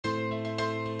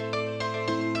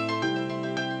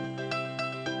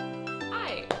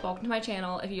welcome to my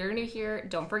channel. If you're new here,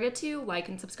 don't forget to like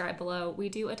and subscribe below. We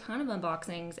do a ton of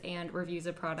unboxings and reviews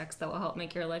of products that will help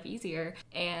make your life easier,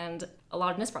 and a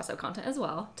lot of Nespresso content as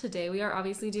well. Today we are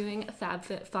obviously doing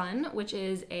FabFitFun, which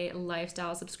is a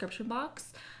lifestyle subscription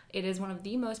box. It is one of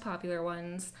the most popular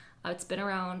ones. It's been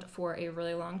around for a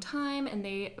really long time, and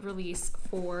they release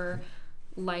 4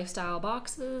 lifestyle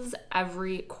boxes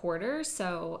every quarter.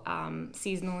 So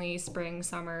seasonally, spring,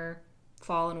 summer,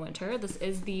 fall, and winter. This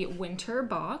is the winter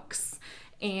box,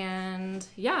 and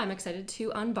yeah, I'm excited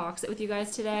to unbox it with you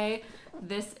guys today.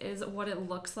 This is what it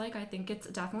looks like. I think it's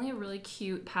definitely a really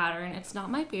cute pattern. It's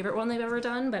not my favorite one they've ever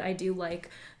done, but I do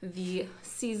like the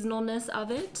seasonalness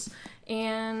of it.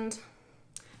 And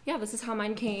yeah, this is how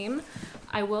mine came.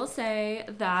 I will say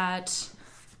that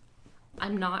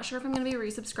I'm not sure if I'm going to be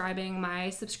resubscribing. My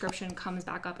subscription comes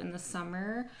back up in the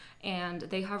summer, and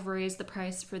they have raised the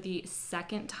price for the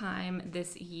 2nd time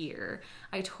this year.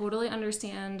 I totally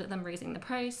understand them raising the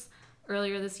price.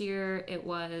 Earlier this year, it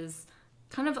was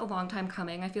kind of a long time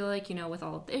coming. I feel like, you know, with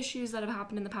all of the issues that have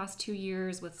happened in the past 2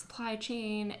 years with supply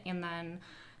chain, and then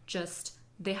just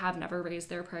they have never raised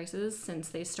their prices since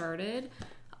they started.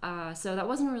 So that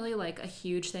wasn't really like a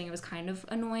huge thing. It was kind of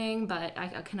annoying, but I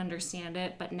can understand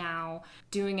it. But now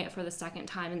doing it for the 2nd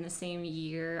time in the same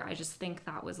year, I just think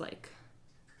that was like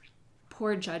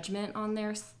poor judgment on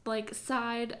their like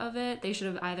side of it. They should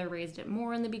have either raised it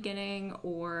more in the beginning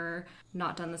or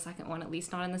not done the second one, at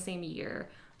least not in the same year.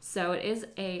 So it is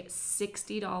a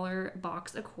 $60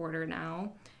 box a quarter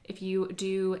now. If you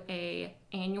do a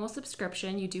annual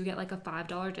subscription, you do get like a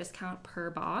 $5 discount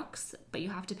per box, but you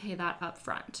have to pay that up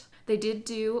front. They did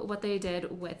do what they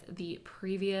did with the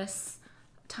previous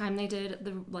time they did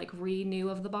the like renew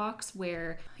of the box,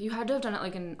 where you had to have done it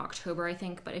like in October, I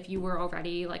think, but if you were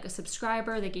already like a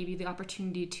subscriber, they gave you the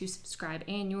opportunity to subscribe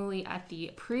annually at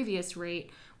the previous rate,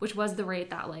 which was the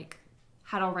rate that like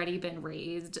had already been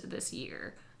raised this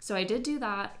year. So I did do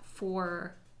that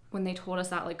for when they told us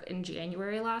that like in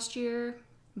January last year,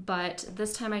 but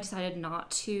this time I decided not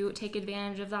to take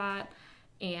advantage of that,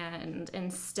 and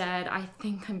instead I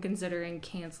think I'm considering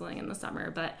canceling in the summer,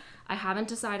 but I haven't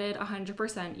decided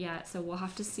 100% yet, so we'll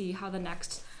have to see how the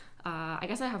next, I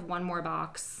guess I have one more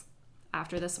box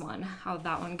after this one, how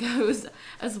that one goes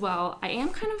as well. I am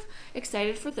kind of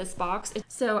excited for this box.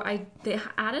 So they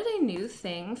added a new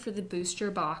thing for the booster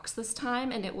box this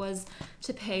time, and it was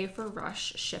to pay for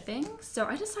rush shipping. So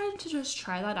I decided to just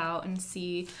try that out and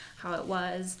see how it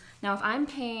was. Now, if I'm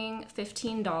paying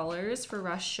 $15 for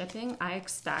rush shipping, I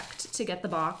expect to get the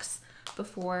box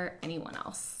before anyone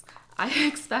else. I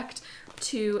expect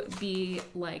to be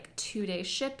like 2-day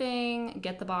shipping,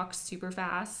 get the box super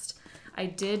fast. I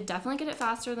did definitely get it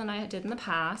faster than I did in the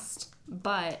past,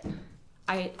 but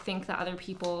I think that other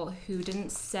people who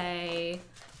didn't say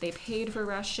they paid for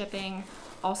rush shipping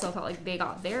also felt like they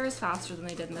got theirs faster than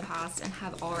they did in the past and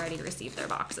have already received their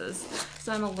boxes.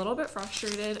 So I'm a little bit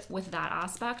frustrated with that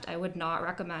aspect. I would not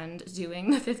recommend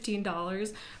doing the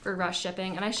 $15 for rush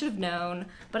shipping, and I should have known,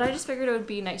 but I just figured it would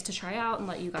be nice to try out and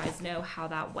let you guys know how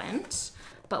that went.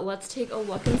 But let's take a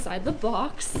look inside the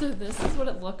box. So this is what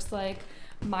it looks like.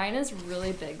 Mine is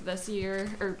really big this year,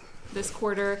 or this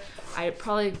quarter. I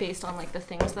probably based on like the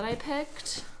things that I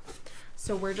picked.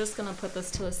 So we're just gonna put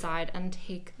this to the side and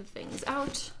take the things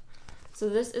out. So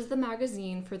this is the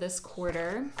magazine for this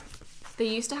quarter. They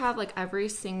used to have like every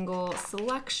single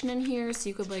selection in here, so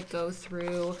you could like go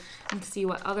through and see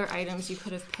what other items you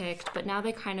could have picked, but now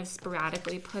they kind of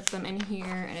sporadically put them in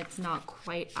here, and it's not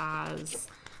quite as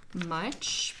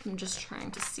much. I'm just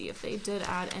trying to see if they did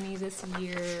add any this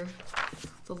year.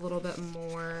 It's a little bit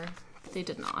more. They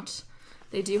did not.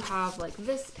 They do have like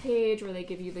this page where they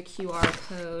give you the QR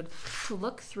code to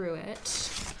look through it.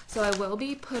 So I will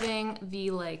be putting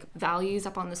the like values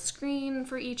up on the screen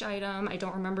for each item. I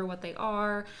don't remember what they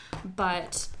are,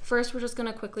 but first we're just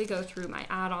gonna quickly go through my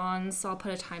add-ons. So I'll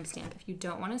put a timestamp if you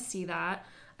don't want to see that.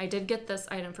 I did get this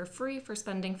item for free for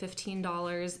spending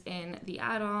 $15 in the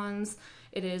add-ons.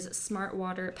 It is Smart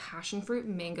Water Passion Fruit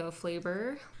Mango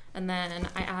flavor. And then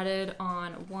I added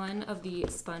on one of the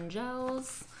sponge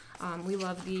gels. We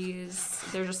love these.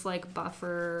 They're just like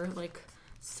buffer, like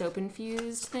soap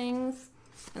infused things.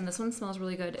 And this one smells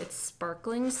really good. It's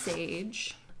Sparkling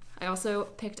Sage. I also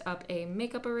picked up a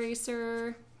makeup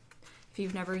eraser. If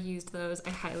you've never used those, I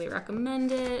highly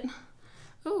recommend it.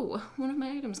 Oh, one of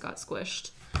my items got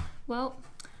squished. Well,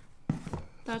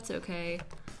 that's okay.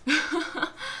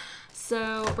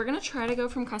 So we're gonna try to go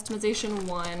from customization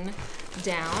 1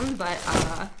 down, but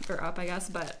or up, I guess,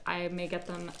 but I may get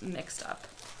them mixed up.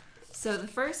 So the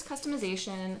first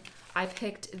customization, I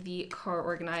picked the car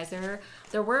organizer.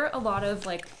 There were a lot of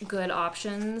like good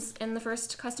options in the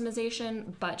first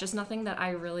customization, but just nothing that I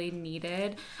really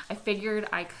needed. I figured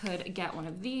I could get one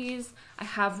of these. I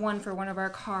have one for one of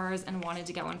our cars and wanted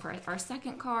to get one for our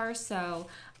second car, so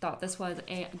I thought this was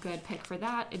a good pick for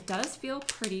that. It does feel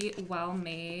pretty well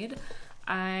made.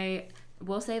 I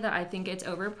will say that I think it's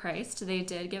overpriced. They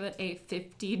did give it a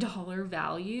 $50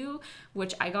 value,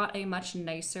 which I got a much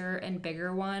nicer and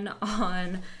bigger one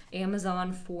on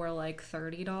Amazon for like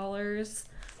 $30.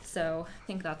 So I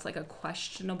think that's like a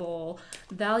questionable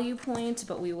value point,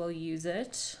 but we will use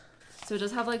it. So it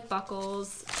does have like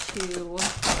buckles to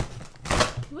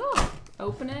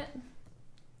open it.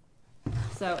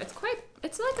 So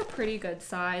it's like a pretty good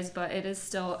size, but it is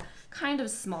still kind of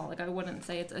small. Like I wouldn't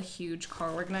say it's a huge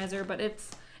car organizer, but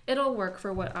it'll work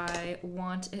for what I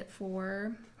want it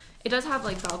for. It does have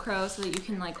like Velcro so that you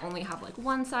can like only have like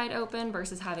one side open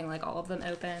versus having like all of them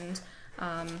opened.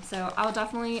 So I'll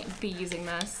definitely be using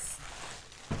this.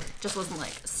 Just wasn't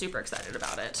like super excited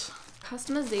about it.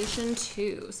 Customization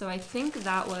 2. So I think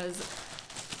that was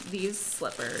these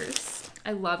slippers.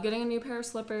 I love getting a new pair of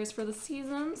slippers for the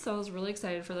season, so I was really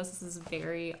excited for this. This is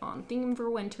very on theme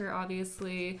for winter,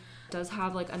 obviously. It does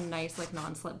have like a nice like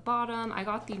non-slip bottom. I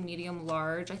got the medium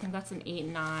large. I think that's an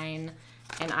 8-9,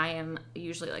 and I am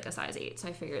usually like a size 8, so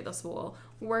I figured this will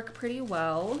work pretty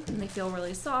well. And they feel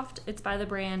really soft. It's by the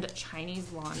brand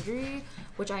Chinese Laundry,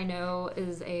 which I know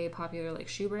is a popular like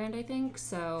shoe brand, I think,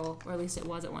 so, or at least it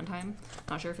was at one time.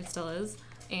 Not sure if it still is.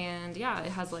 And yeah,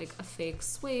 it has like a fake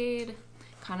suede,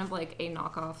 kind of like a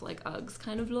knockoff like Uggs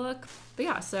kind of look. But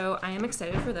yeah, so I am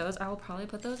excited for those. I will probably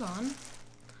put those on.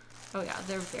 Oh yeah,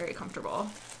 they're very comfortable.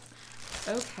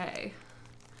 Okay,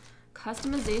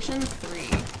 customization 3.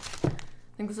 I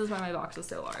think this is why my box is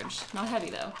so large. Not heavy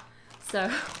though.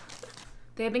 So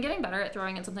they have been getting better at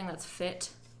throwing in something that's fit,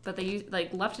 but they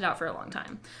like left it out for a long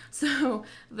time. So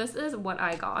this is what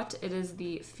I got. It is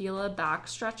the Fila back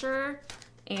stretcher,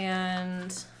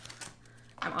 and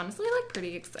I'm honestly like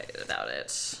pretty excited about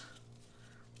it.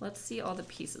 Let's see all the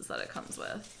pieces that it comes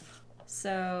with.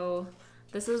 So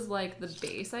this is like the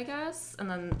base, I guess, and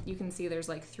then you can see there's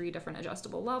like 3 different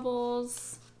adjustable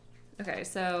levels. Okay,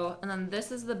 so, and then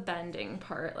this is the bending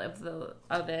part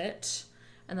of it.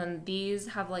 And then these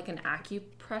have like an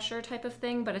acupressure type of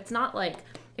thing, but it's not like,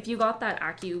 if you got that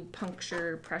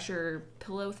acupuncture pressure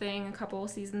pillow thing a couple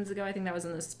seasons ago, I think that was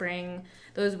in the spring,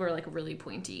 those were like really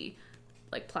pointy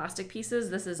like plastic pieces.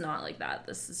 This is not like that.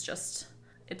 This is just,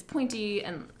 it's pointy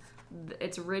and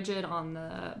it's rigid on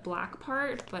the black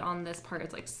part, but on this part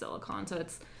it's like silicone, so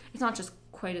it's not just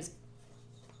quite as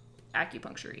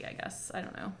acupuncture-y, I guess. I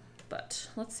don't know, but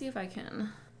let's see if I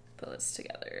can put this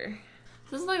together.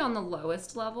 This is like on the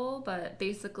lowest level, but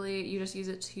basically you just use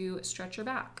it to stretch your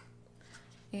back,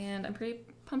 and I'm pretty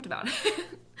pumped about it.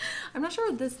 I'm not sure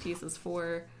what this piece is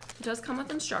for. It does come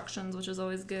with instructions, which is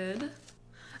always good.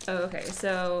 Oh, okay,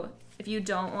 so if you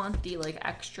don't want the like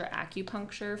extra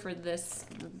acupuncture for this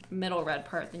middle red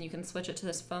part, then you can switch it to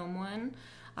this foam one.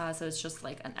 So it's just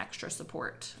like an extra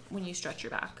support when you stretch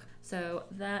your back. So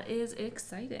that is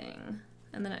exciting.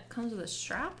 And then it comes with a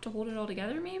strap to hold it all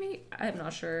together, maybe? I'm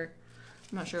not sure.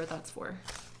 I'm not sure what that's for.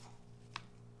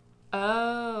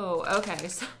 Oh, okay.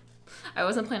 So I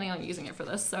wasn't planning on using it for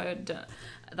this, so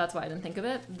that's why I didn't think of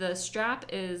it. The strap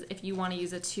is if you want to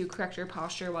use it to correct your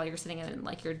posture while you're sitting in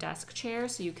like your desk chair,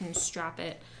 so you can strap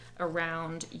it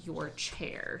around your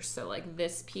chair. So like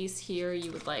this piece here,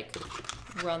 you would like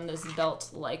run this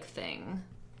belt-like thing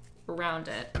around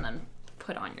it and then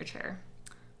put on your chair.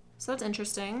 So that's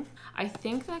interesting. I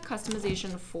think that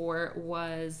customization 4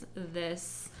 was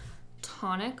this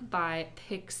tonic by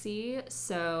Pixie.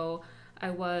 So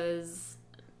I was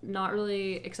not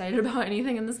really excited about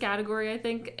anything in this category, I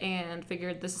think, and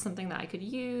figured this is something that I could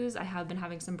use. I have been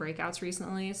having some breakouts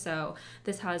recently, so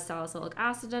this has salicylic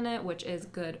acid in it, which is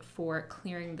good for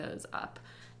clearing those up.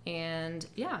 And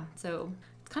yeah, so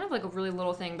it's kind of like a really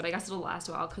little thing, but I guess it'll last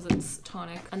a while because it's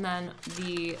tonic. And then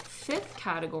the 5th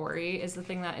category is the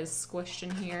thing that is squished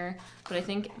in here, but I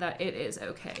think that it is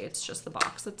okay. It's just the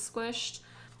box that's squished.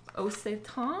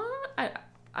 Océtan?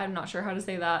 I'm not sure how to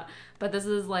say that, but this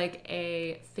is like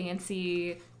a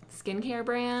fancy skincare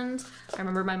brand. I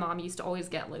remember my mom used to always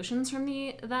get lotions from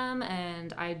them,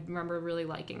 and I remember really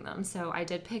liking them. So I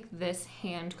did pick this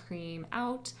hand cream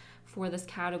out for this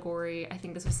category. I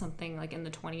think this was something like in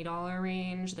the $20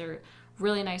 range. They're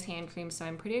really nice hand creams, so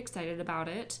I'm pretty excited about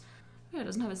it. Yeah, it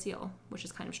doesn't have a seal, which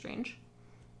is kind of strange.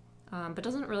 But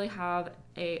doesn't really have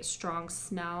a strong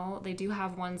smell. They do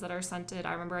have ones that are scented.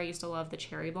 I remember I used to love the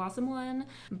cherry blossom one,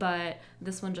 but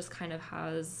this one just kind of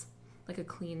has like a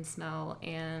clean smell.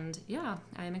 And yeah,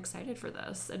 I'm excited for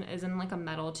this. And it is in like a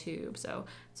metal tube, so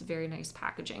it's very nice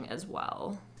packaging as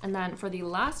well. And then for the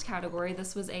last category,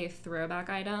 this was a throwback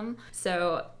item.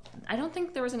 So I don't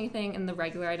think there was anything in the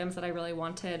regular items that I really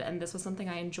wanted, and this was something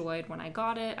I enjoyed when I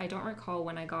got it. I don't recall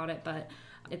when I got it, but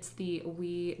it's the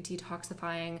We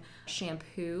Detoxifying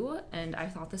shampoo, and I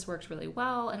thought this worked really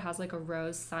well. It has like a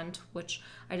rose scent, which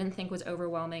I didn't think was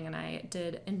overwhelming, and I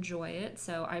did enjoy it.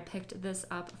 So I picked this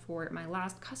up for my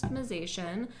last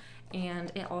customization,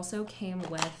 and it also came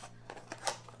with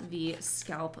the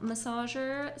scalp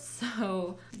massager.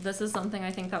 So this is something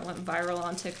I think that went viral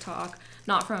on TikTok,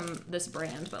 not from this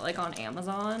brand, but like on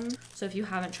Amazon. So if you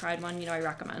haven't tried one, you know, I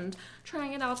recommend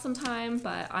trying it out sometime.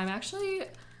 But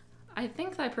I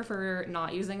think I prefer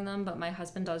not using them, but my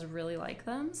husband does really like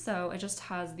them. So it just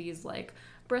has these like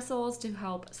bristles to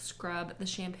help scrub the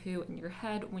shampoo in your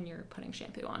head when you're putting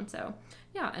shampoo on. So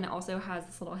yeah, and it also has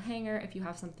this little hanger if you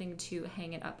have something to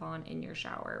hang it up on in your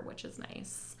shower, which is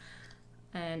nice.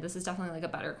 And this is definitely like a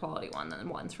better quality one than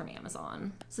ones from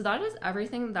Amazon. So that is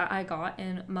everything that I got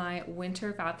in my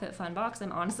winter FabFitFun box.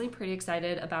 I'm honestly pretty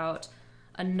excited about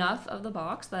enough of the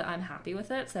box that I'm happy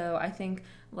with it. So I think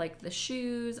like the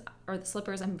shoes or the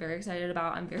slippers I'm very excited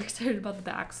about. I'm very excited about the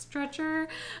back stretcher.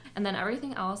 And then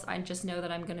everything else I just know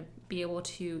that I'm gonna be able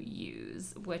to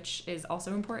use, which is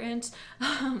also important.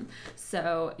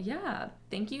 So yeah,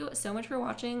 thank you so much for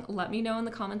watching. Let me know in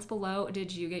the comments below,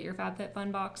 did you get your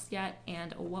FabFitFun box yet?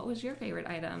 And what was your favorite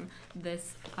item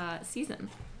this season?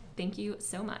 Thank you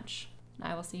so much.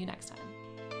 I will see you next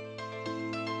time.